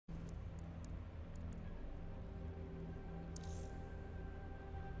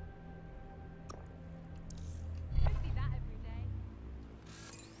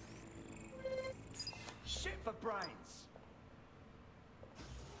for brains.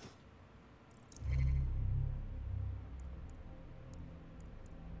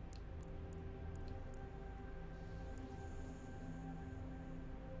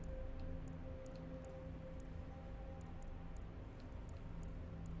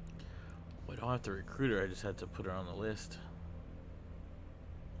 We don't have to recruit her, I just had to put her on the list.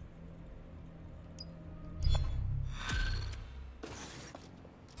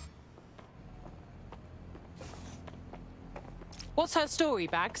 What's her story,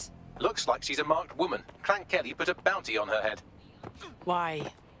 Bags? Looks like she's a marked woman. Clan Kelly put a bounty on her head.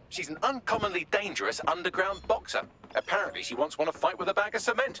 Why? She's an uncommonly dangerous underground boxer. Apparently she once won a fight with a bag of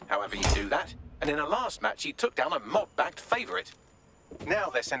cement, however you do that. And in a last match she took down a mob-backed favourite. Now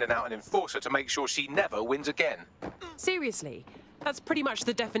they're sending out an enforcer to make sure she never wins again. Seriously? That's pretty much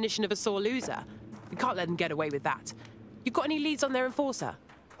the definition of a sore loser. We can't let them get away with that. You got any leads on their enforcer?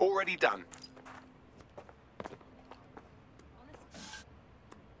 Already done.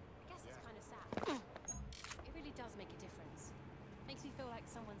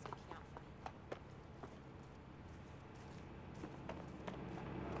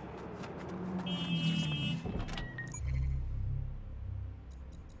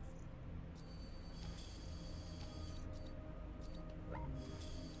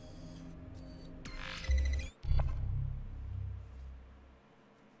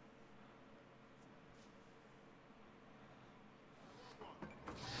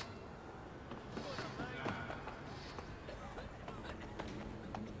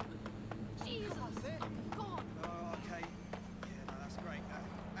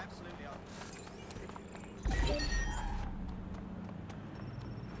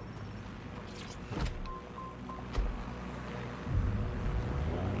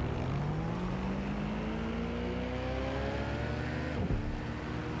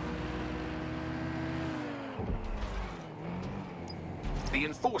 The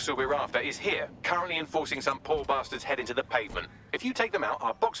enforcer we're after is here, currently enforcing some poor bastard's head into the pavement. If you take them out,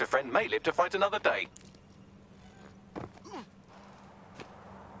 our boxer friend may live to fight another day.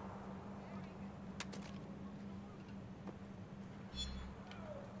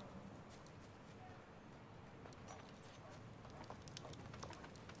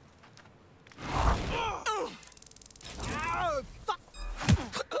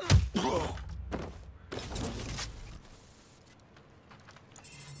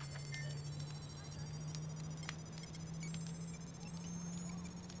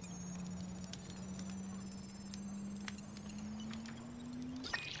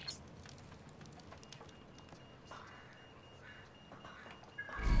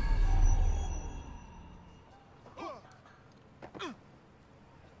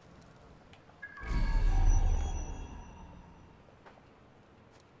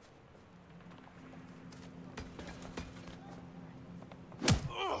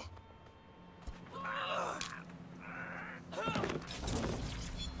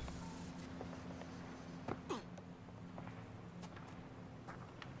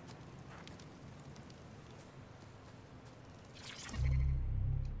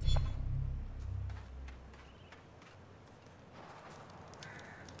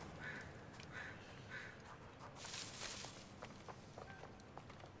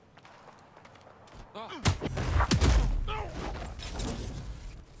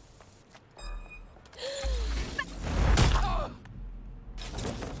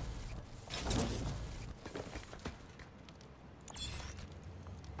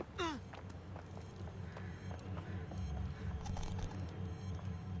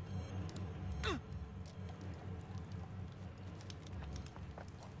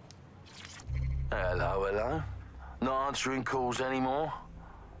 Hello, hello. Not answering calls anymore?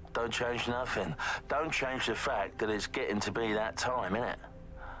 Don't change nothing. Don't change the fact that it's getting to be that time, innit?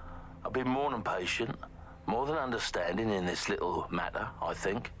 I've been more than patient, more than understanding in this little matter, I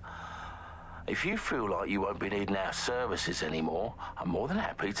think. If you feel like you won't be needing our services anymore, I'm more than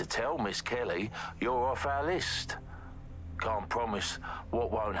happy to tell Miss Kelly you're off our list. Can't promise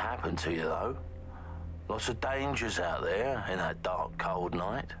what won't happen to you, though. Lots of dangers out there in that dark, cold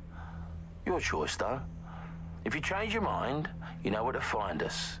night. Your choice, though. If you change your mind, you know where to find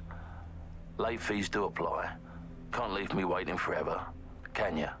us. Late fees do apply. Can't leave me waiting forever,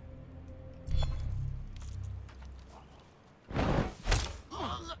 can you?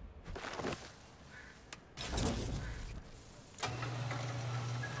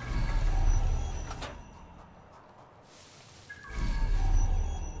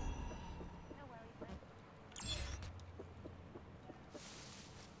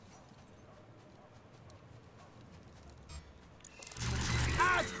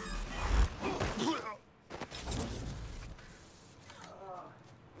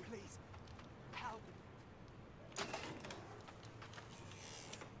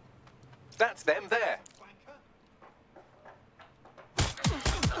 That's them there.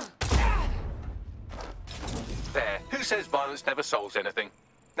 There. Who says violence never solves anything?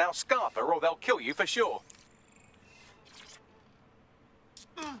 Now scarf her or they'll kill you for sure.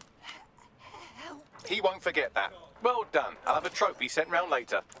 He won't forget that. Well done. I'll have a trophy sent round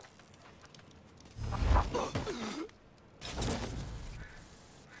later.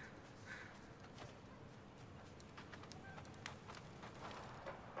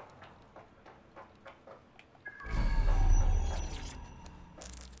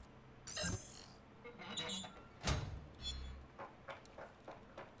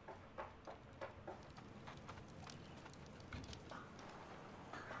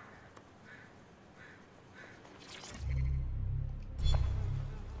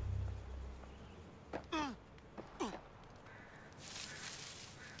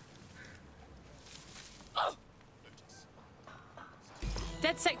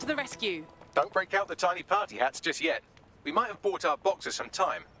 DedSec to the rescue. Don't break out the tiny party hats just yet. We might have bought our boxers some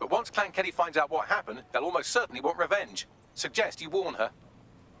time, but once Clan Kelly finds out what happened, they'll almost certainly want revenge. Suggest you warn her.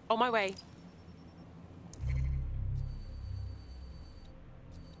 On my way.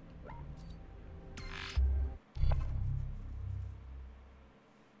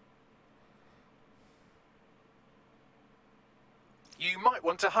 You might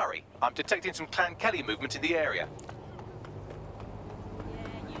want to hurry. I'm detecting some Clan Kelly movement in the area.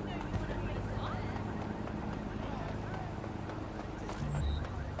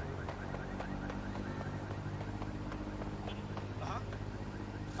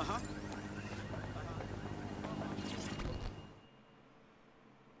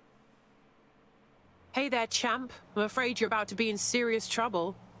 Hey there, champ. I'm afraid you're about to be in serious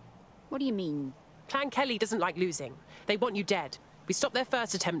trouble. What do you mean? Clan Kelly doesn't like losing. They want you dead. We stopped their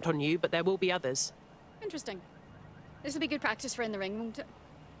first attempt on you, but there will be others. Interesting. This will be good practice for in the ring, won't it?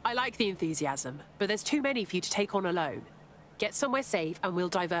 I like the enthusiasm, but there's too many for you to take on alone. Get somewhere safe and we'll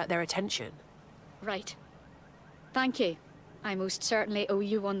divert their attention. Right. Thank you. I most certainly owe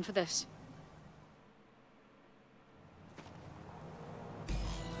you one for this.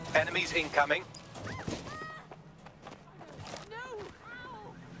 Enemies incoming.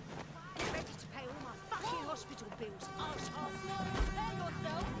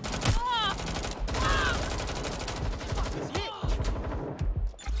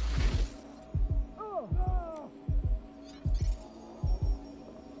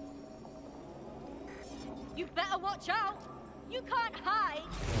 You better watch out! You can't hide!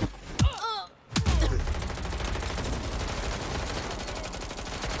 Oh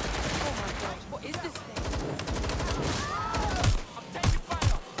my god, what is this thing? I'm taking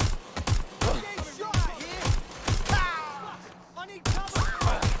fire! Get shot here! I need cover!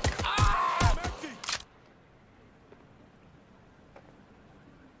 I'm empty!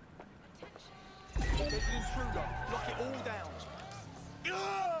 There's an intruder. Lock it all down.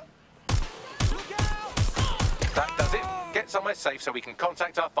 Look out! That does it. Get somewhere safe so we can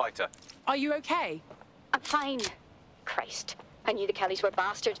contact our fighter. Are you okay? I'm fine. Christ. I knew the Kellys were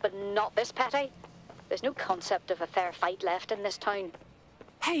bastards, but not this petty. There's no concept of a fair fight left in this town.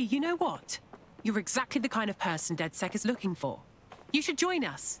 Hey, you know what? You're exactly the kind of person DedSec is looking for. You should join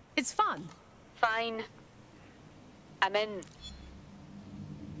us. It's fun. Fine. I'm in.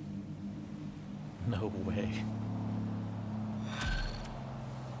 No way.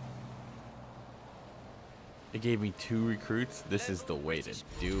 It gave me 2 recruits. This is the way to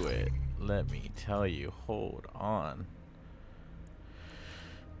do it. Let me tell you. Hold on.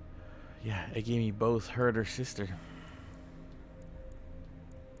 Yeah, it gave me both her and her sister.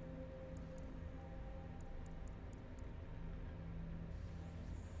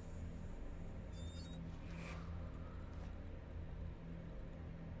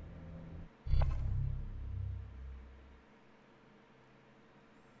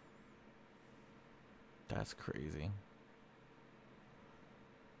 That's crazy.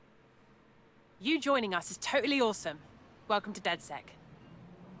 You joining us is totally awesome. Welcome to DedSec.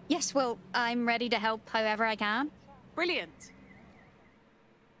 Yes, well, I'm ready to help however I can. Brilliant.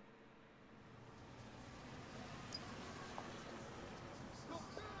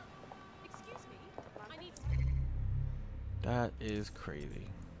 Excuse me, I need... That is crazy.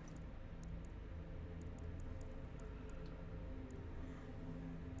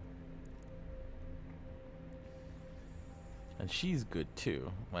 And she's good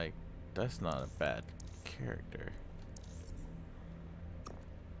too. Like, that's not a bad character.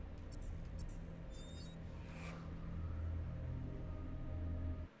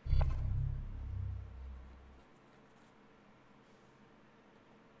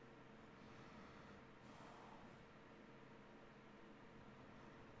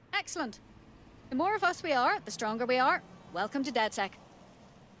 Excellent. The more of us we are, the stronger we are. Welcome to DedSec.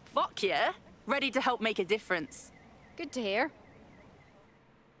 Fuck yeah. Ready to help make a difference. Good to hear.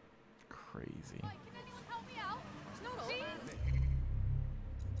 Crazy. Can anyone help me out? Please?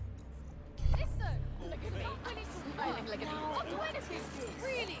 Listen! Look at me. Really smiling like a What do I do?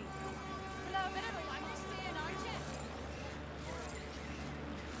 Really? Hello, but anyway, I'm just staying, aren't you?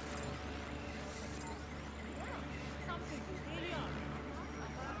 Some people really are.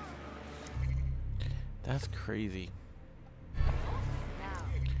 That's crazy.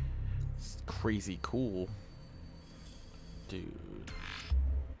 It's crazy cool. Dude.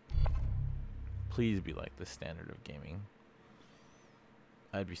 Please be like the standard of gaming.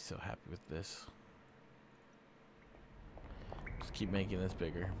 I'd be so happy with this. Just keep making this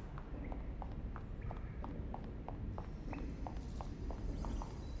bigger.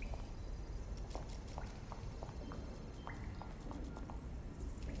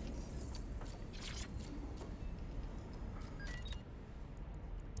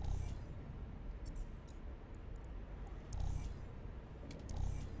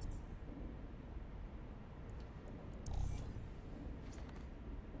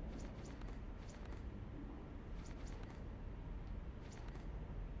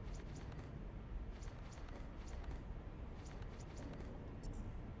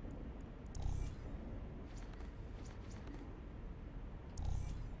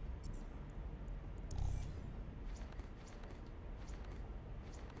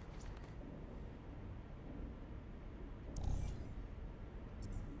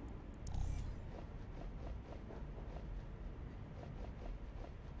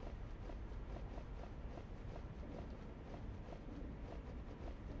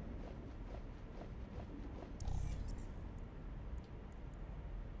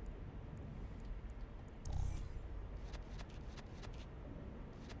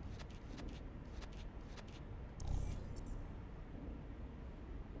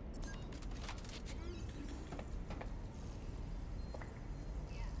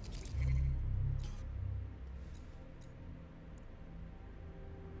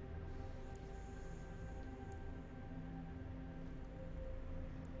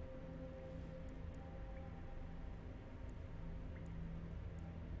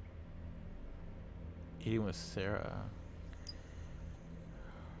 Eating with Sarah.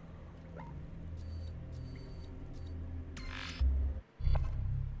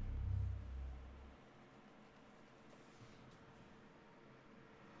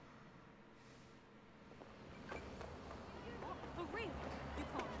 For real? You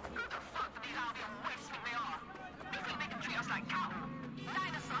can't see. Who the fuck do these alien wastes think they are? They think they can treat us like cattle.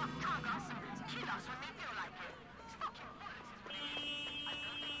 Line us up, tag us, and kill us when they feel like it. It's fucking bullets. I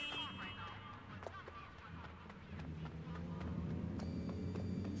don't think you can't right now.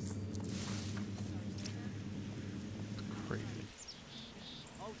 Crazy.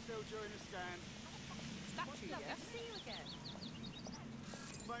 Hold still during the scan. Statue, yeah? To see you again.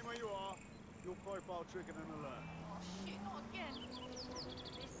 Remain where you are. Your profile triggered an alert. Shit, not again.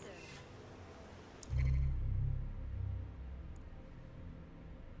 Listen.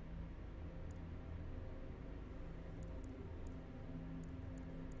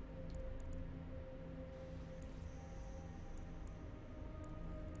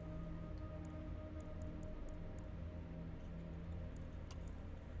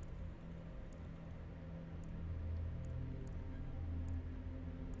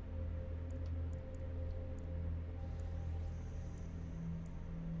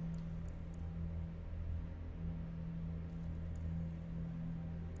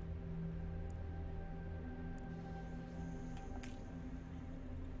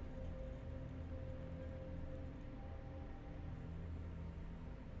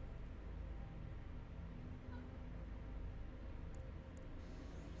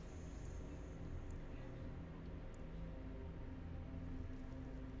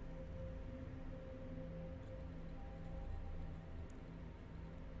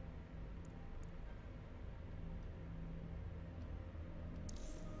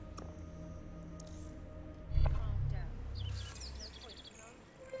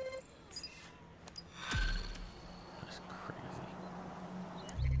 That's crazy.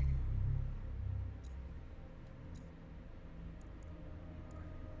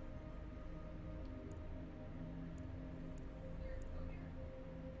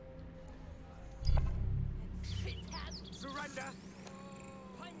 Surrender!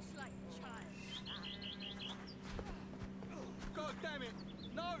 Punch like child. God damn it!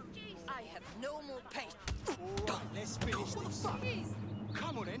 No! I have no more patience. Alright, let's finish this. Please.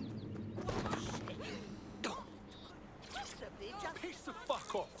 Come on then. Just a bit. Just Piss the fuck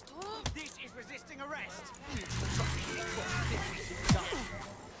off. This is resisting arrest.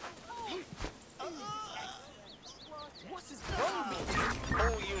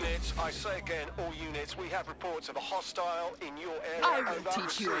 All units, I say again, all units, we have reports of a hostile in your area. I will Over.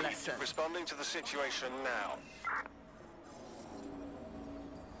 teach you a Received. lesson. Responding to the situation now.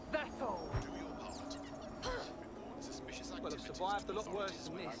 That's all. Well, I've survived a lot worse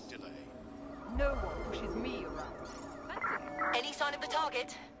than this. No one pushes me around. Any sign of the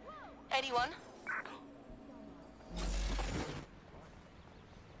target? Anyone?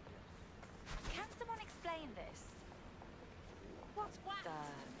 Can someone explain this? What's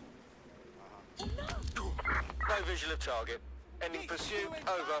No visual of target. Ending pursuit.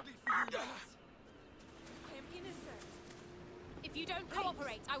 Over. I am innocent. If you don't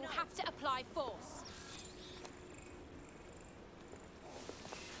cooperate, I will have to apply force.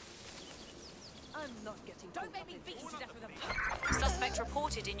 I'm not getting. Don't make me beat you to death with a... Suspect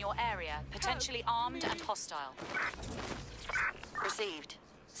reported in your area, potentially armed and hostile. Received.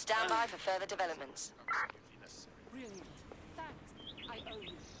 Stand by for further developments. Brilliant. Thanks. I owe you.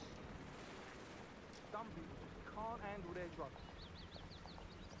 Some people can't handle their drugs.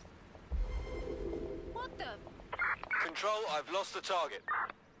 What the... Control, I've lost the target.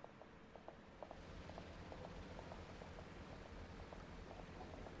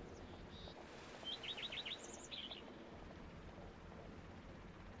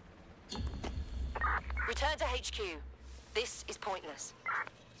 Return to HQ. This is pointless.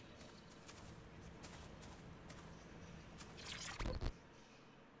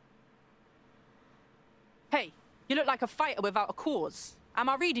 Hey, you look like a fighter without a cause. Am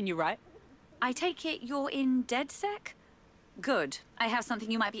I reading you right? I take it you're in DedSec? Good. I have something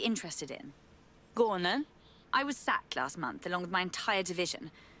you might be interested in. Go on then. I was sacked last month, along with my entire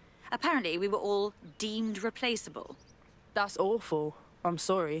division. Apparently, we were all deemed replaceable. That's awful. I'm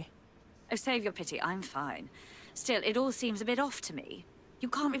sorry. Oh, save your pity. I'm fine. Still, it all seems a bit off to me. You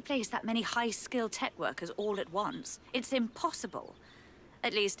can't replace that many high-skilled tech workers all at once. It's impossible.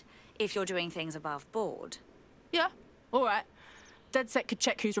 At least, if you're doing things above board. Yeah, all right. DedSec could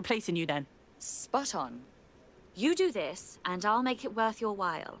check who's replacing you then. Spot on. You do this, and I'll make it worth your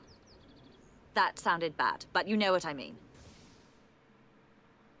while. That sounded bad, but you know what I mean.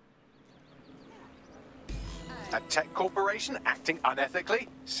 A tech corporation acting unethically?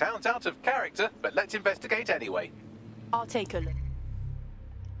 Sounds out of character, but let's investigate anyway. I'll take a look.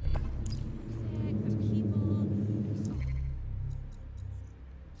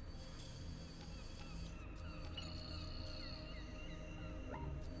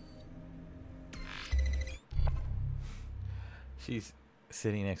 She's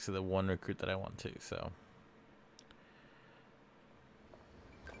sitting next to the one recruit that I want to, so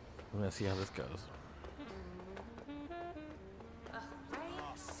I'm gonna see how this goes.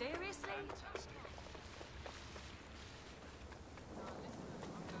 Seriously?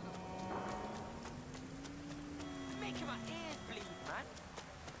 Making my ears bleed, man.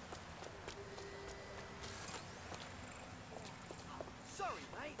 Sorry,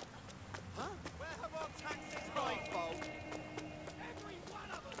 mate. Huh? Where have our taxis gone, Bolt?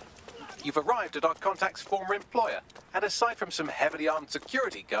 You've arrived at our contact's former employer, and aside from some heavily armed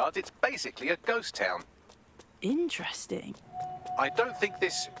security guards, it's basically a ghost town. Interesting. I don't think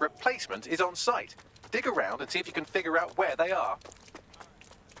this replacement is on site. Dig around and see if you can figure out where they are.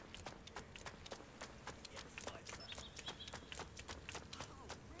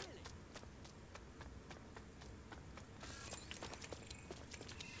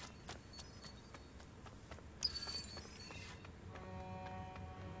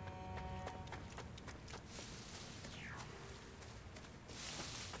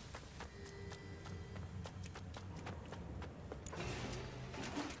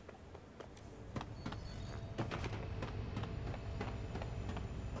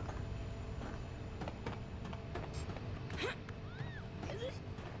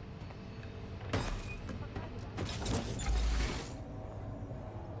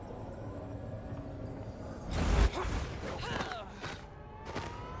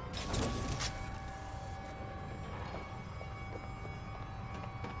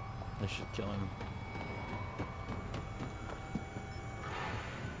 I should kill him.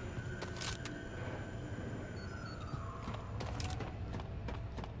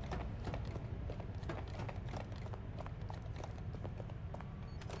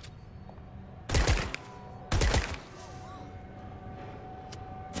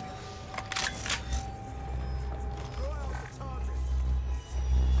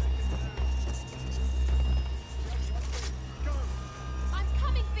 I'm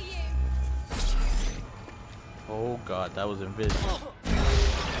coming for you. Oh god, that was invisible.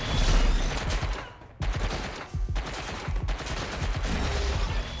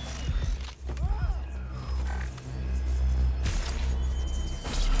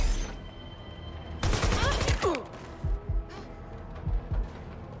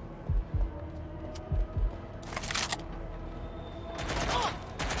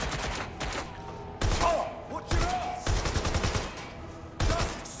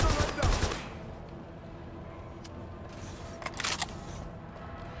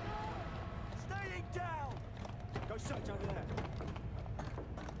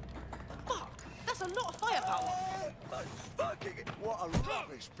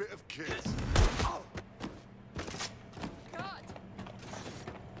 Foolish bit of kit. God!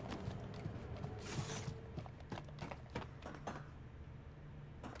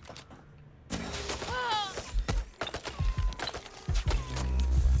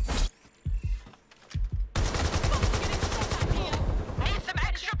 Need some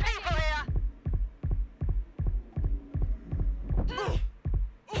extra people here.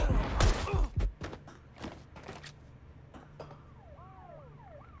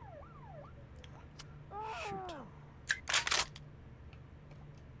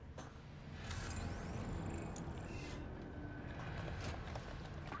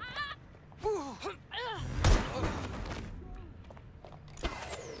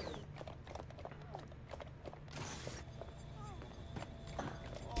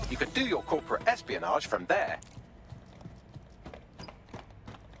 You could do your corporate espionage from there.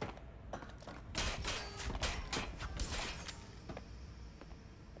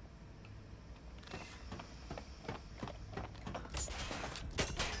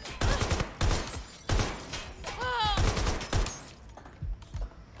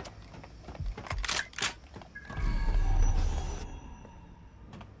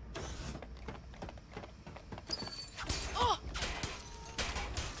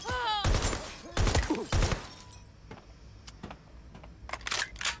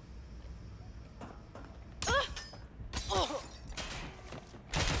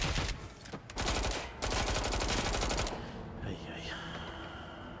 Ay, ay.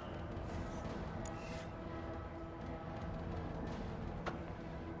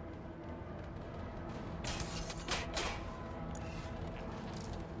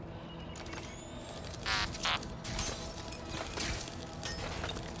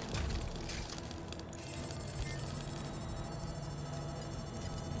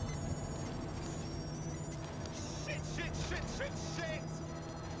 Shit!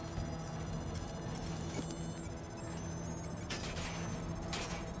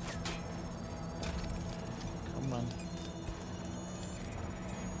 Come on.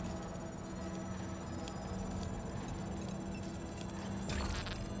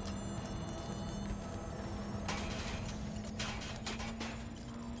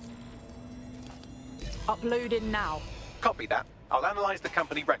 Uploading now. Copy that. I'll analyze the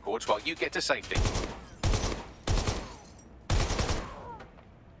company records while you get to safety.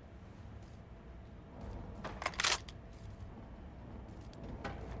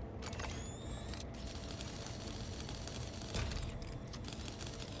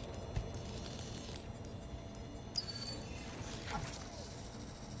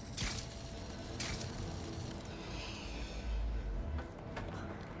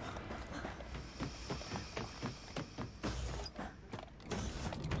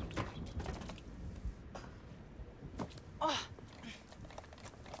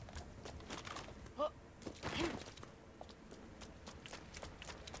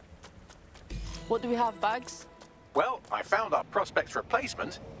 What do we have, Bags? Well, I found our prospect's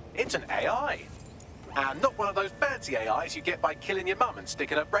replacement. It's an AI. And not one of those fancy AIs you get by killing your mum and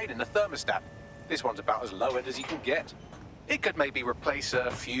sticking her brain in a thermostat. This one's about as low end as you can get. It could maybe replace a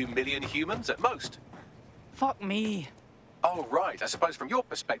few million humans at most. Fuck me. Oh, right. I suppose from your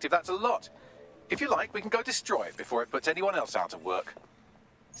perspective, that's a lot. If you like, we can go destroy it before it puts anyone else out of work.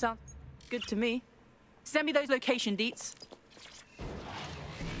 Sounds good to me. Send me those location deets.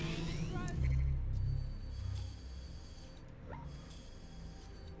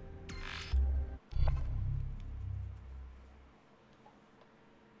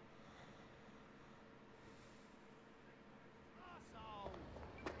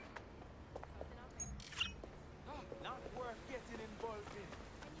 Not worth getting involved in.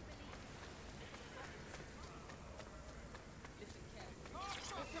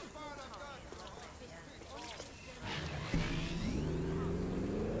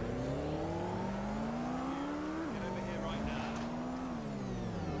 Get over here right now.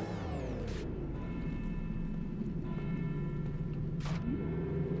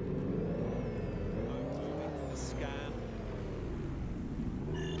 The scan.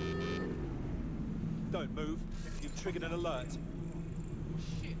 Don't move. You've triggered an alert.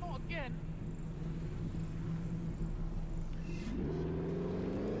 Shit, not again.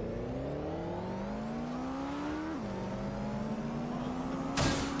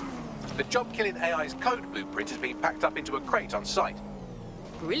 The job-killing AI's code blueprint has been packed up into a crate on site.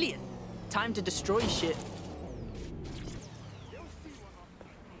 Brilliant. Time to destroy shit.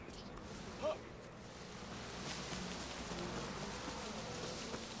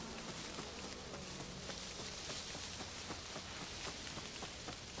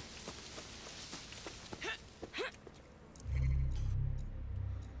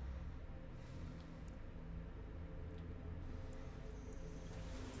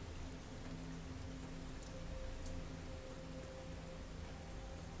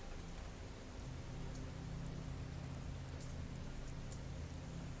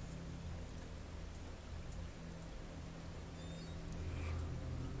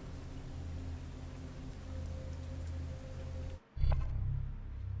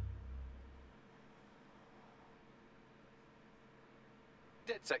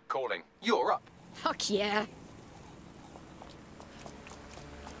 DedSec calling. You're up. Fuck yeah.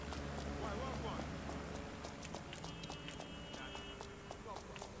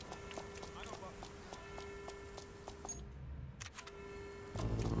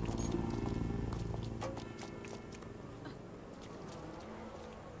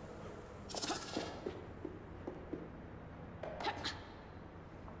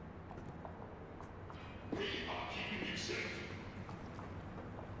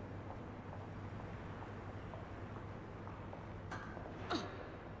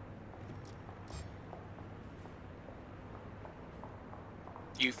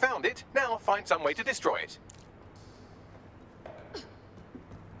 You found it. Now find some way to destroy it.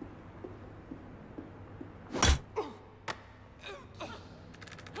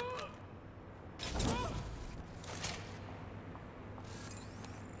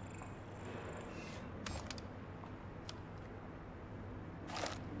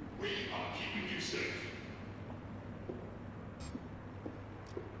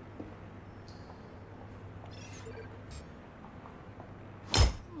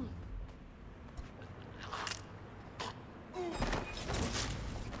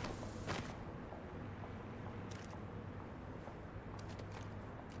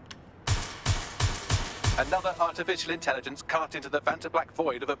 Another artificial intelligence cast into the Vantablack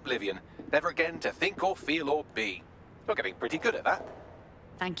void of oblivion, never again to think or feel or be. You're getting pretty good at that.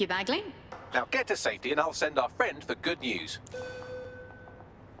 Thank you, Bagley. Now get to safety and I'll send our friend the good news.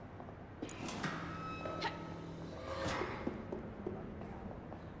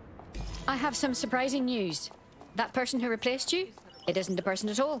 I have some surprising news. That person who replaced you, it isn't a person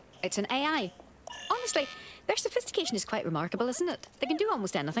at all. It's an AI. Honestly, their sophistication is quite remarkable, isn't it? They can do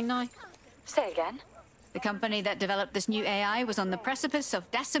almost anything now. Say again. The company that developed this new AI was on the precipice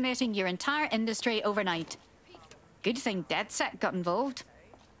of decimating your entire industry overnight. Good thing DedSec got involved.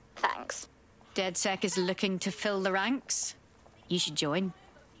 Thanks. DedSec is looking to fill the ranks. You should join.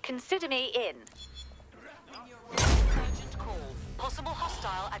 Consider me in. Urgent call. Possible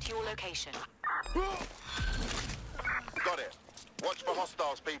hostile at your location. Got it. Watch for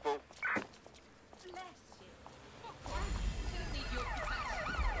hostiles, people.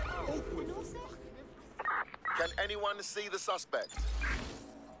 Can anyone see the suspect?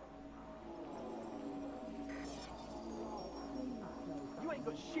 You ain't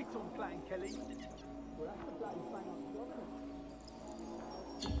got shit on playing, Kelly.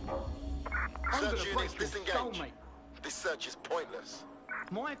 Search units disengage. This search is pointless.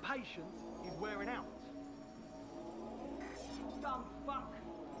 My patience is wearing out. Dumb fuck.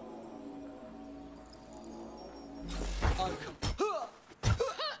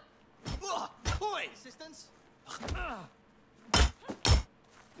 Oi! Assistance?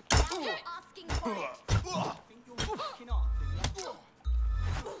 Asking for it.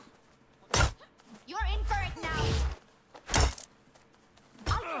 You're in for it now.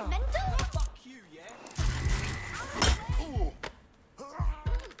 Are you mental? Fuck you, yeah?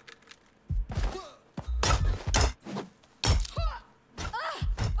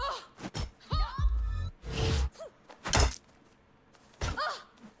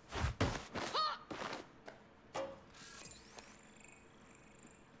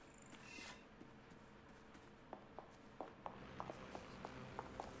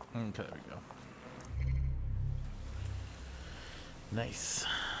 Okay, there we go. Nice.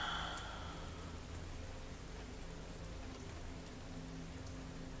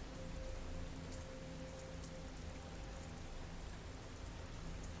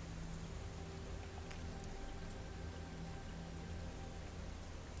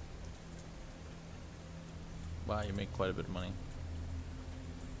 Wow, you make quite a bit of money.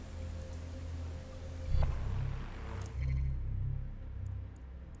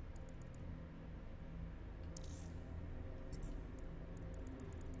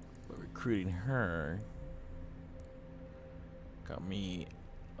 Recruiting her got me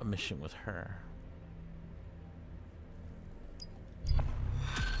a mission with her.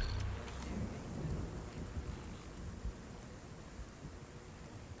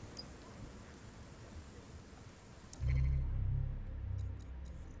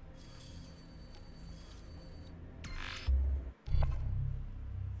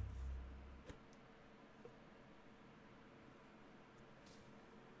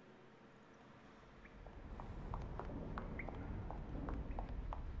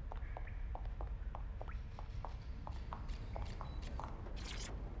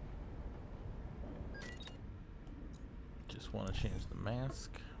 Want to change the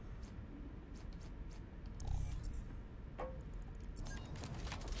mask.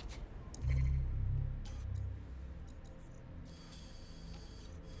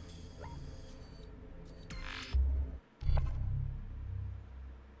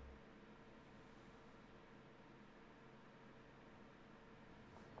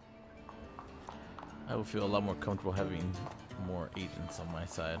 I would feel a lot more comfortable having more agents on my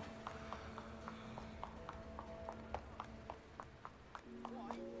side.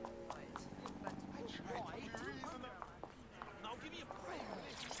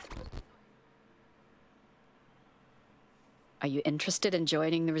 Are you interested in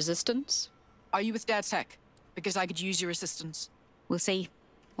joining the Resistance? Are you with DedSec? Because I could use your assistance. We'll see.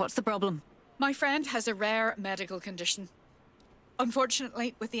 What's the problem? My friend has a rare medical condition.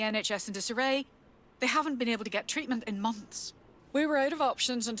 Unfortunately, with the NHS in disarray, they haven't been able to get treatment in months. We were out of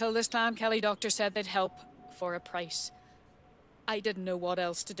options until this time Kelly doctor said they'd help for a price. I didn't know what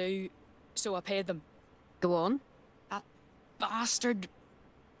else to do, so I paid them. Go on. That bastard.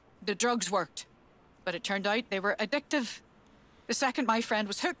 The drugs worked, but it turned out they were addictive. The second my friend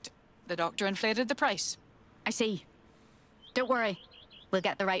was hooked, the doctor inflated the price. I see. Don't worry. We'll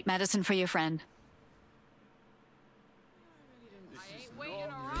get the right medicine for your friend.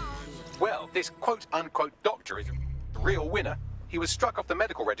 Well, this quote-unquote doctor is a real winner. He was struck off the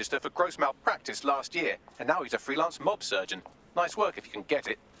medical register for gross malpractice last year, and now he's a freelance mob surgeon. Nice work if you can get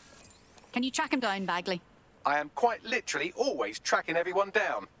it. Can you track him down, Bagley? I am quite literally always tracking everyone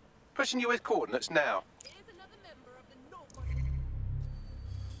down. Pushing you his coordinates now.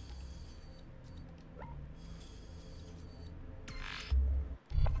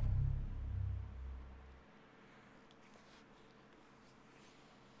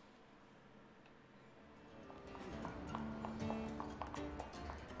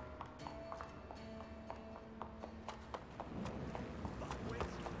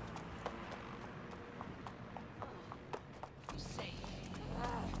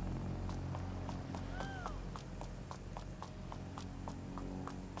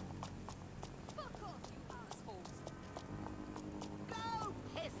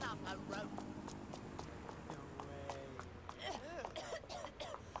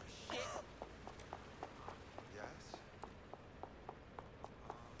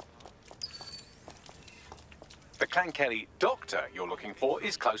 The Clan Kelly doctor you're looking for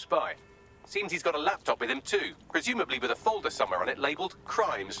is close by. Seems he's got a laptop with him too, presumably with a folder somewhere on it labelled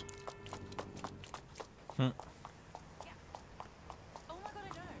Crimes. Oh my god, I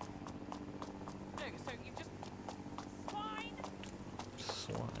know. No, so you've just...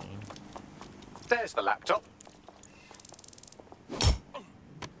 Swine. There's the laptop.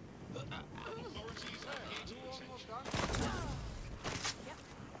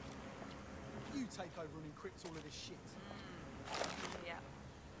 You take over and encrypt all of this shit. Yeah.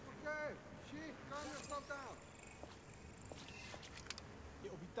 Okay, shit, calm yourself down.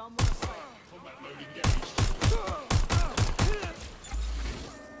 It'll be done when I say it. Combat mode engaged.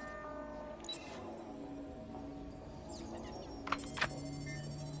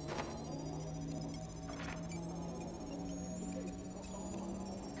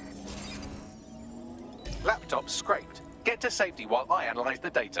 Laptop scraped. Get to safety while I analyse the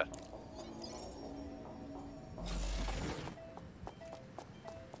data.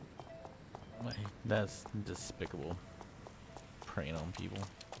 That's despicable. Preying on people.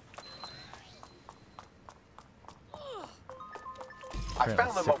 I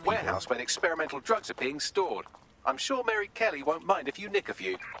found the mob warehouse where the experimental drugs are being stored. I'm sure Mary Kelly won't mind if you nick a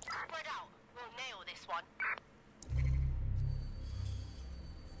few. Spread out. We'll nail this one.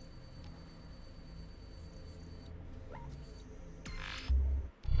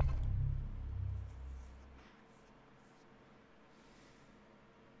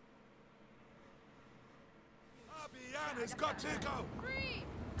 Abiana's got to go. Free!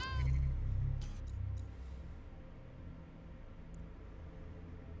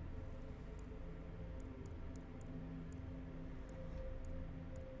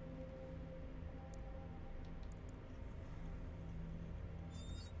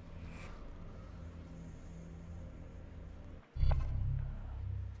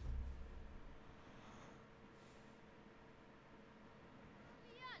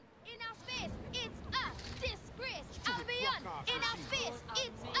 In our space, it's a disgrace. Albion, in our space,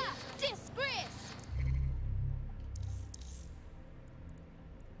 it's a disgrace.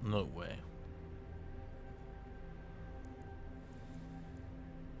 No way.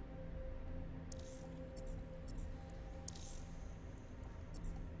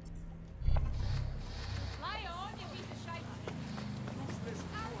 Lie on, you piece of shite.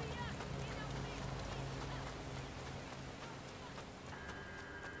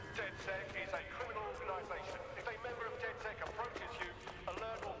 DedSec is a criminal organisation. If a member of DedSec approaches you,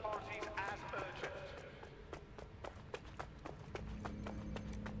 alert authorities as urgent.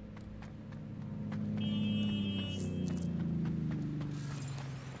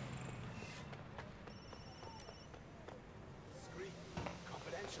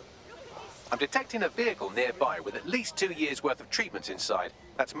 I'm detecting a vehicle nearby with at least 2 years' worth of treatments inside.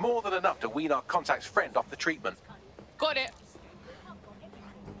 That's more than enough to wean our contact's friend off the treatment. Got it.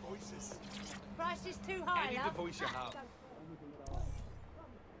 Price is too high, Any love. device you have.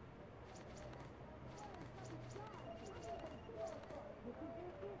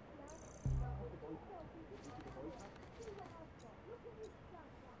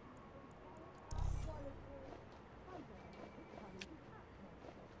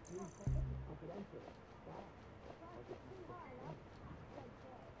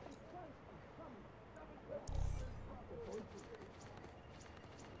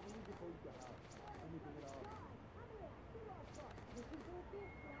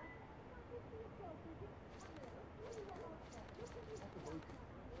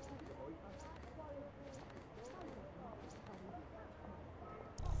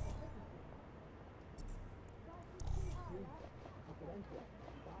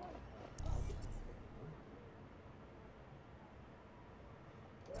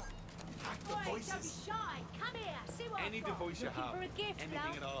 Boy, don't be shy. Come here. See what Any I've got. device you Looking have. for a gift, Anything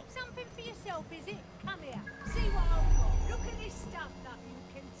love? at all. Something for yourself, is it? Come here. See what I've got. Look at this stuff, love. You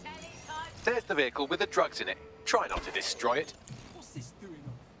can tell it's high. There's the vehicle with the drugs in it. Try not to destroy it. What's this doing?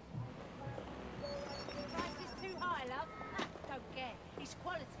 Price is too high, love. Don't care. It's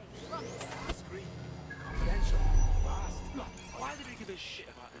quality. Promise. Discreet. Confidential. Fast. Why did he give a shit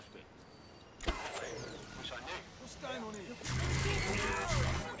about this bit? Which I knew. What's going on here?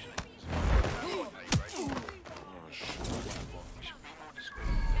 We should be more discreet.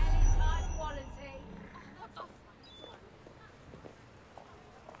 Tell it's high quality.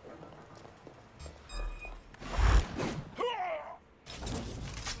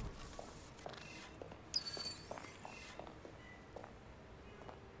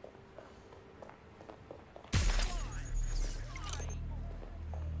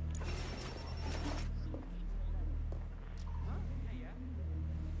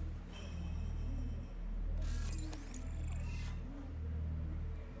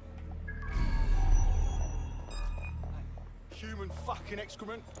 Human fucking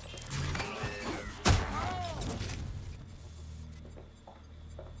excrement.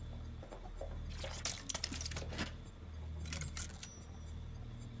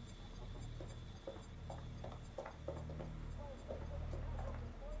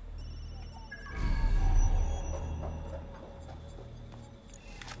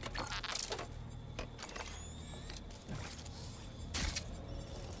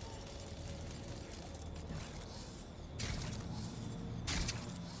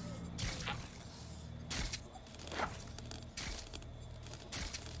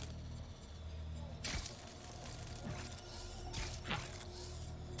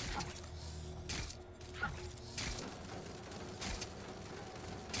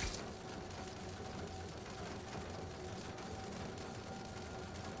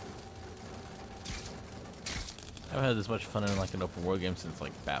 I haven't had this much fun in like an open world game since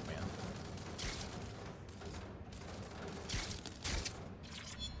like Batman.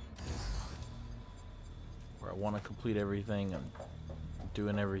 Where I want to complete everything, I'm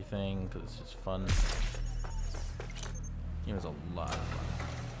doing everything because it's just fun. It was a lot of fun.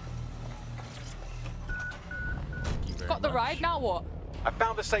 Thank you very Got the much. ride, now what? I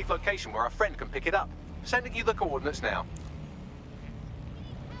found a safe location where our friend can pick it up. Sending you the coordinates now.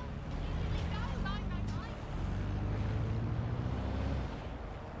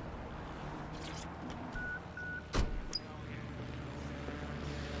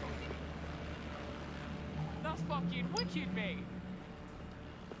 That's fucking wicked, mate.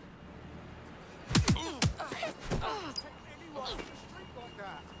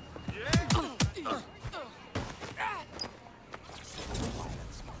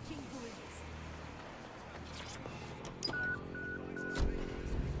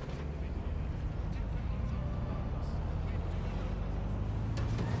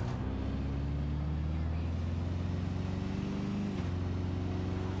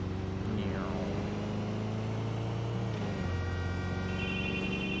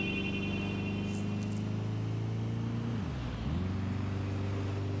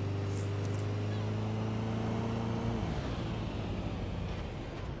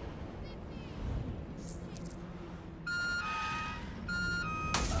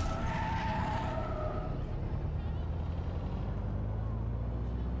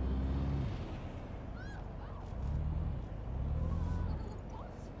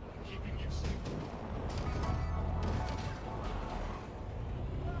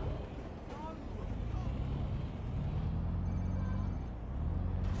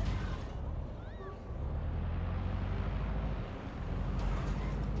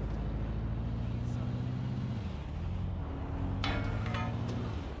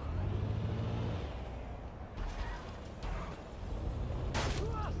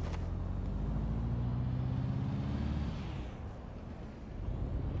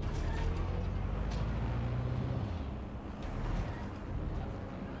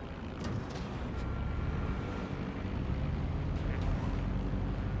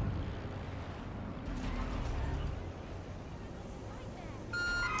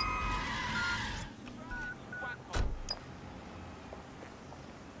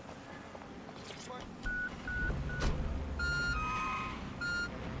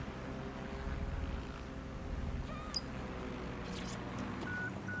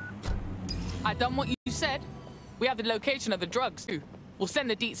 I done what you said. We have the location of the drugs, too. We'll send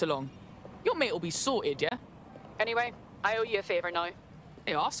the deets along. Your mate will be sorted, yeah? Anyway, I owe you a favor now.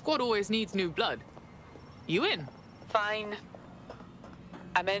 Hey, our squad always needs new blood. You in? Fine.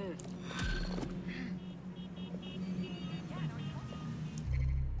 I'm in.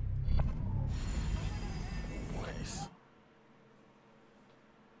 Nice.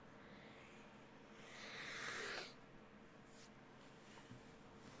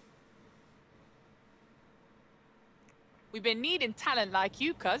 We've been needing talent like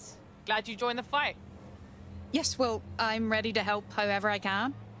you, cuz. Glad you joined the fight. Yes, well, I'm ready to help however I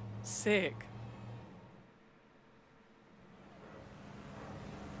can. Sick.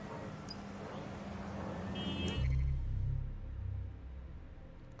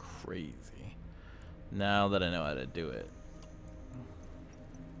 Crazy. Now that I know how to do it.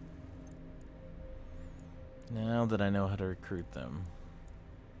 Now that I know how to recruit them.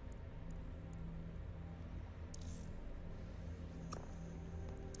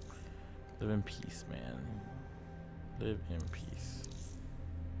 Live in peace, man. Live in peace.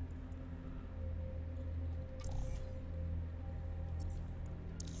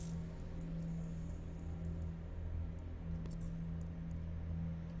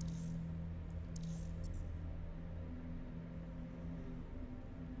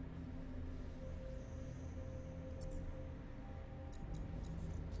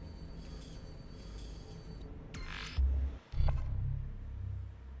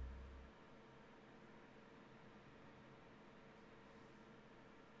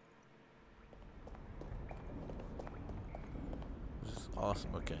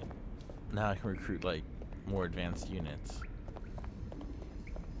 Awesome, okay. Now I can recruit like more advanced units.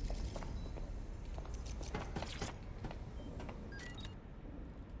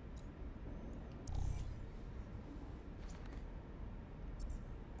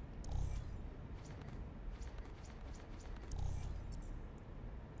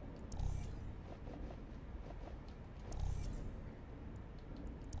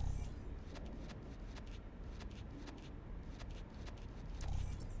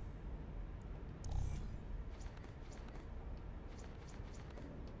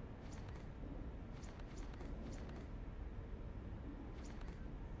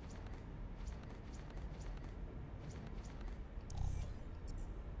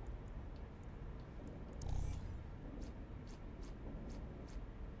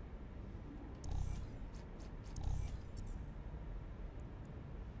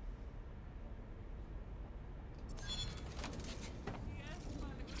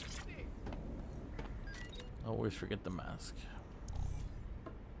 Always forget the mask.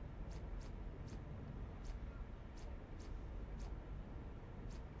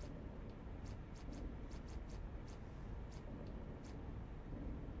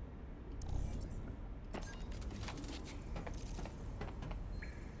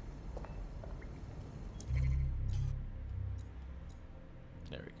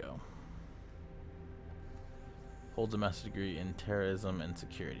 There we go. Holds a master's degree in terrorism and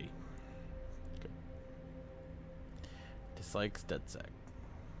security. Dislikes DedSec.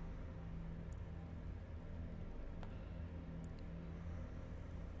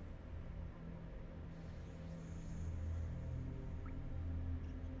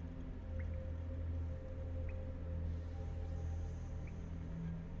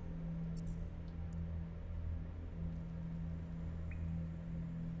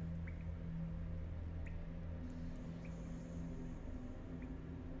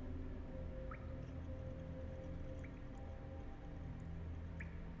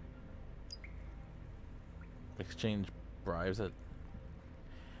 Exchange bribes. That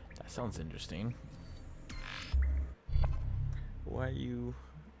sounds interesting. Why are you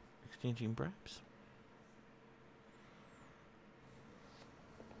exchanging bribes?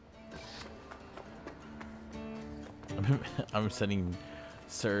 I'm sending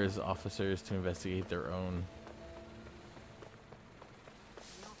SIR's officers to investigate their own.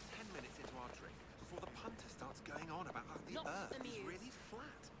 We are 10 minutes into our drink before the punter starts going on about how the earth is really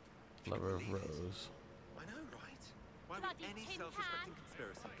flat. Lover of Rose. I know, right? Why would any self-respecting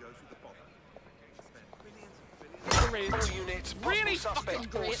conspiracy go through the bother? Spend billions and billions. All units,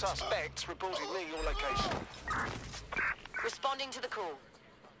 all suspects reported near your location. Responding to the call.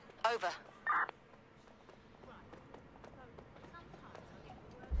 Over.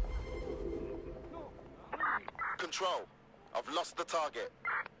 Control. I've lost the target.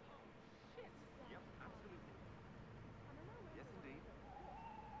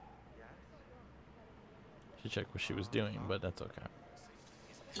 She checked what she was doing, but that's okay.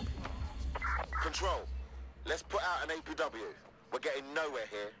 Control. Let's put out an APW. We're getting nowhere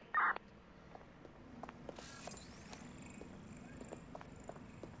here.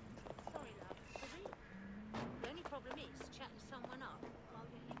 Sorry, love. For real. The only problem is chatting someone up while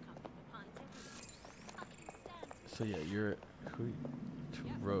you're hiccuping the pines everywhere. Fucking stand. So yeah, you're who to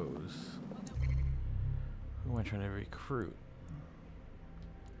Rose. Who am I trying to recruit?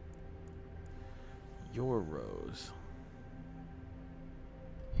 Your Rose.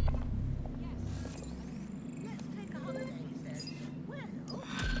 Let's take a holiday, he says. Well,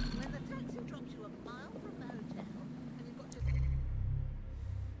 when the taxi drops you a mile from the hotel, and you've got to...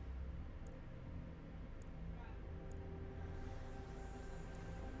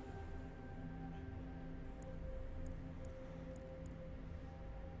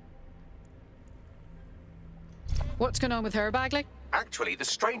 What's going on with her, Bagley? Actually, the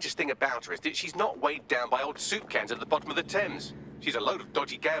strangest thing about her is that she's not weighed down by old soup cans at the bottom of the Thames. She's a load of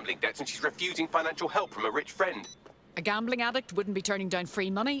dodgy gambling debts and she's refusing financial help from a rich friend. A gambling addict wouldn't be turning down free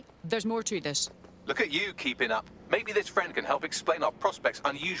money. There's more to this. Look at you keeping up. Maybe this friend can help explain our prospect's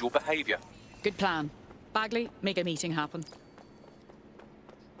unusual behavior. Good plan. Bagley, make a meeting happen.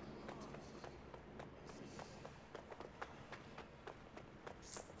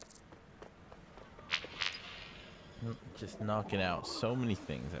 Just knocking out so many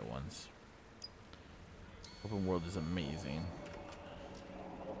things at once. Open world is amazing.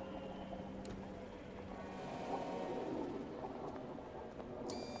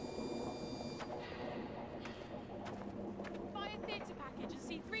 Buy a theatre package and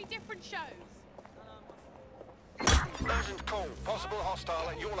see 3 different shows. Urgent call. Possible hostile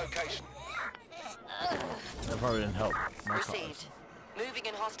at your location. That probably didn't help my cause. Received. Moving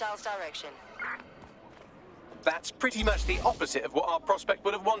in hostiles' direction. That's pretty much the opposite of what our prospect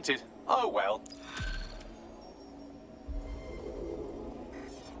would have wanted. Oh well.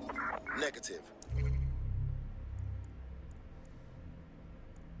 Negative.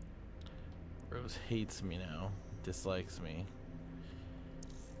 Rose hates me now. Dislikes me.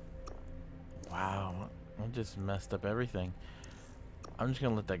 Wow. I just messed up everything. I'm just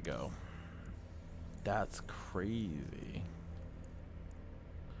gonna let that go. That's crazy.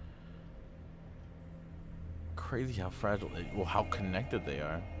 Crazy how fragile, well, how connected they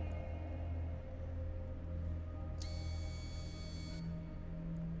are.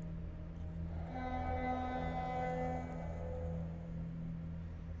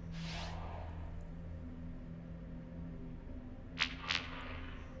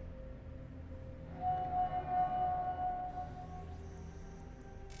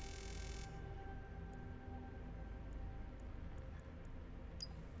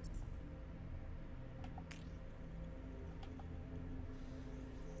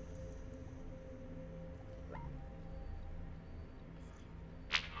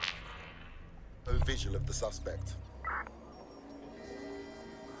 No visual of the suspect.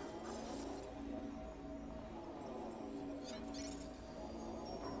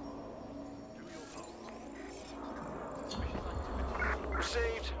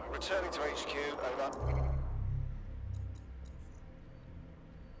 Received. Returning to HQ. Over.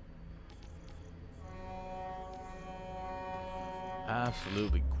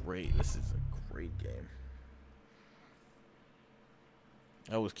 Absolutely great. This is a great game.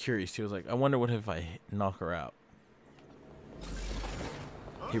 I was curious. He was like, I wonder what if I knock her out.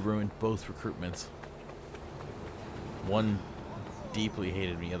 He ruined both recruitments. One deeply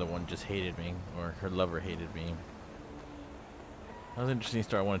hated me, the other one just hated me, or her lover hated me. That was an interesting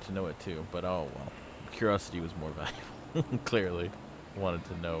story. I wanted to know it too, but oh well. Curiosity was more valuable. Clearly. Wanted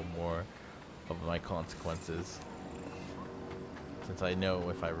to know more of my consequences. Since I know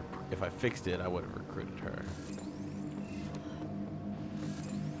if I fixed it, I would have recruited her.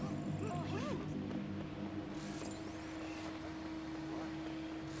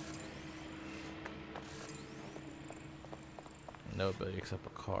 Nobody except a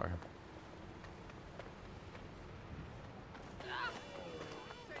car.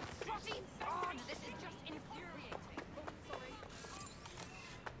 This is just infuriating.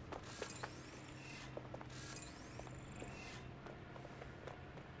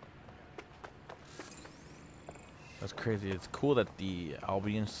 Oh, sorry. That's crazy. It's cool that the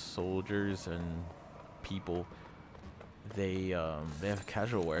Albion soldiers and people, they have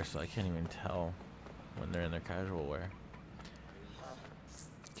casual wear, so I can't even tell when they're in their casual wear.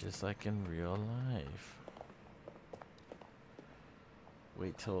 Just like in real life.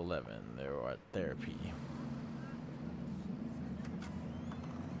 Wait till 11. They're at therapy.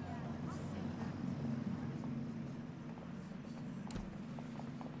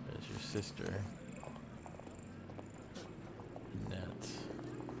 There's your sister. Net.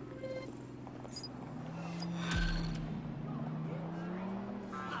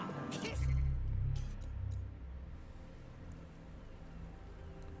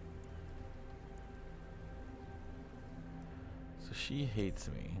 So she hates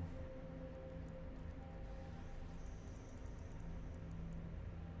me.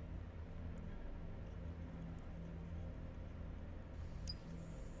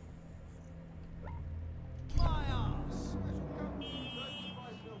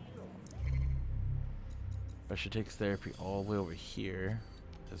 But she takes therapy all the way over here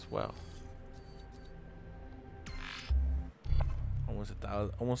as well.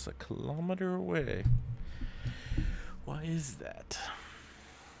 Almost a kilometer away. Why is that?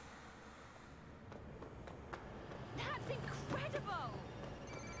 That's incredible!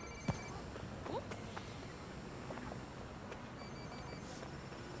 Whoops.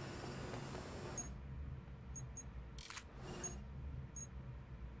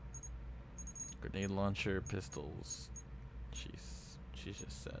 Grenade launcher, pistols. She's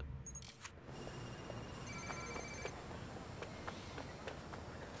just set.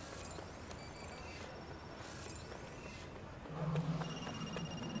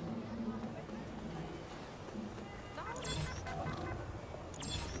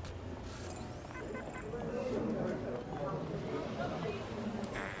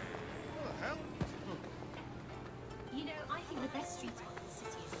 You know, I think the best street art in the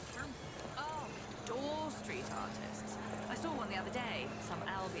city is in town. Oh, door street artists. I saw one the other day. Some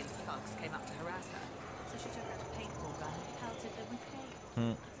Albion thugs came up to harass her. So she took out a paintball gun and pelted them with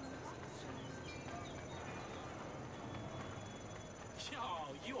paint.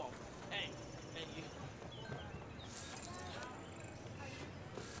 Oh, you are. Hey, you.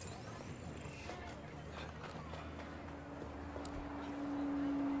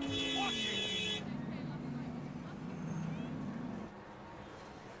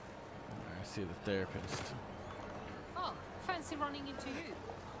 I see the therapist. Oh, fancy running into you.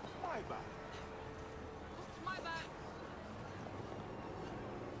 My bad. It's my bad.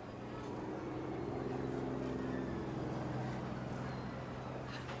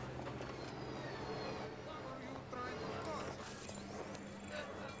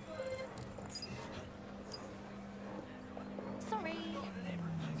 Sorry.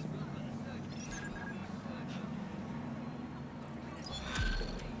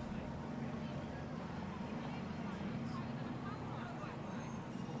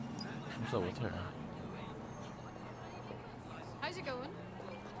 What's up with her? How's it going?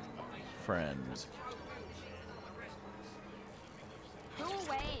 Friend. Go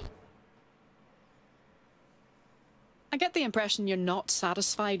away. I get the impression you're not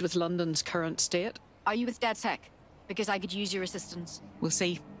satisfied with London's current state. Are you with DedSec? Because I could use your assistance. We'll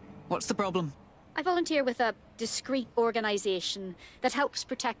see. What's the problem? I volunteer with a discreet organisation that helps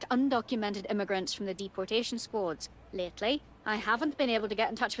protect undocumented immigrants from the deportation squads. Lately, I haven't been able to get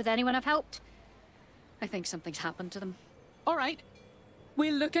in touch with anyone I've helped. I think something's happened to them. All right.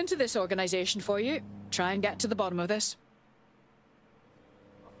 We'll look into this organisation for you. Try and get to the bottom of this.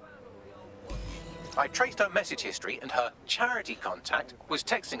 I traced her message history, and her charity contact was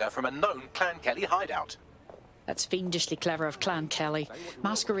texting her from a known Clan Kelly hideout. That's fiendishly clever of Clan Kelly,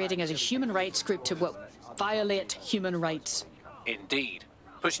 masquerading as a human rights group to, well, violate human rights. Indeed.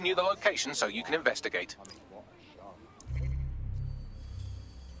 Pushing you the location so you can investigate.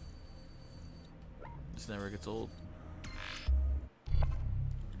 This never gets old.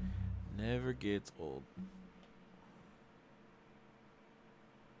 Never gets old.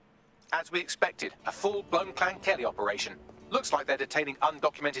 As we expected, a full-blown Clan Kelly operation. Looks like they're detaining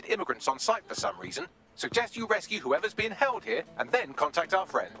undocumented immigrants on site for some reason. Suggest you rescue whoever's being held here and then contact our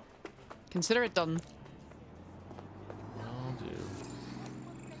friend. Consider it done. Will do.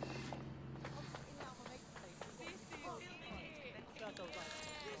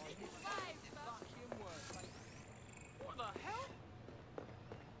 What the hell?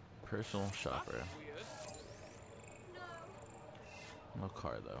 Personal shopper. No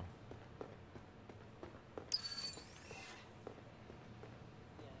car though.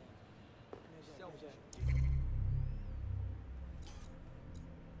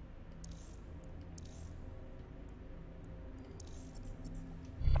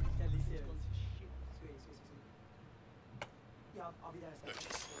 I'll be there in a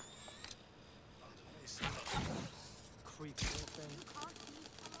second. Creepy little thing.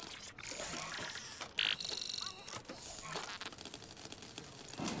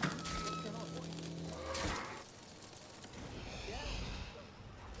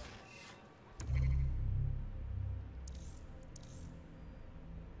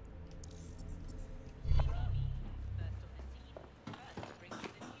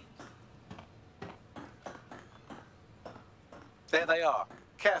 There they are.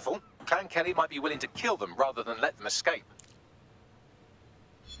 Careful. Clan Kelly might be willing to kill them rather than let them escape.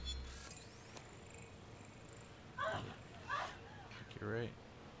 You're right.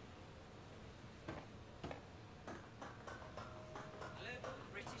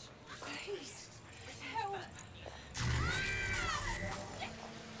 Please, help.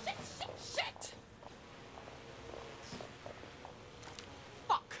 Shit!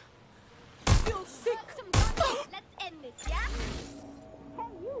 Fuck! Feel sick! Let's end this, yeah?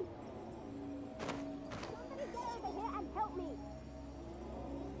 Hey, you! Somebody get over here and help me!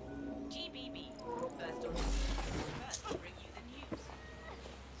 GBB. First on the scene. First to bring you the news.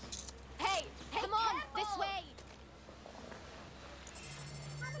 Hey, come on, this way!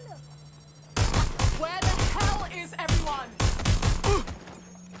 Have a look. Where the hell is everyone?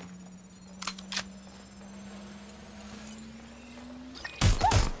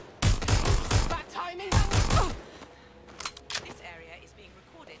 Bad timing. This area is being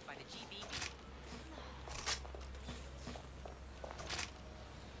recorded by the GBB.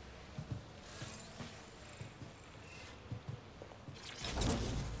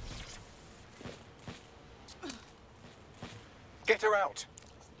 Get her out.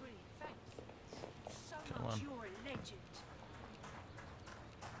 Come on. You're a legend.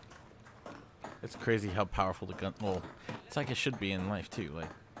 It's crazy how powerful the gun. Well, it's like it should be in life too. Like,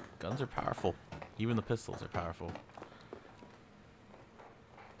 guns are powerful. Even the pistols are powerful.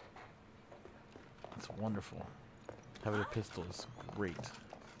 It's wonderful. Having a pistol is great.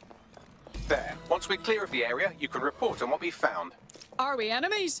 There. Once we're clear of the area, you can report on what we found. Are we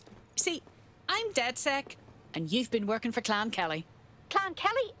enemies? See, I'm DedSec, and you've been working for Clan Kelly. Clan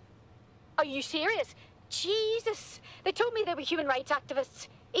Kelly? Are you serious? Jesus! They told me they were human rights activists.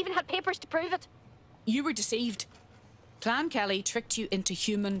 Even had papers to prove it. You were deceived. Clan Kelly tricked you into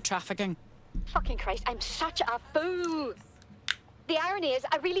human trafficking. Fucking Christ, I'm such a fool! The irony is,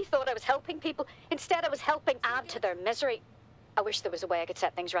 I really thought I was helping people. Instead, I was helping add to their misery. I wish there was a way I could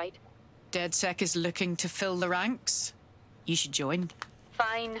set things right. DedSec is looking to fill the ranks. You should join.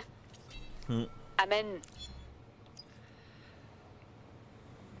 Fine. I'm in.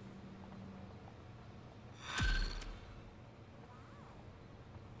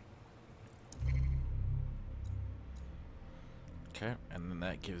 Okay, and then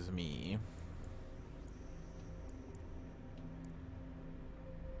that gives me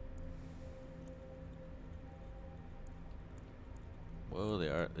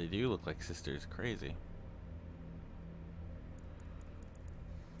whoa, they do look like sisters. Crazy.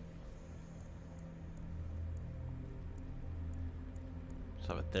 Just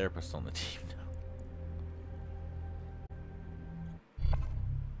have a therapist on the team now.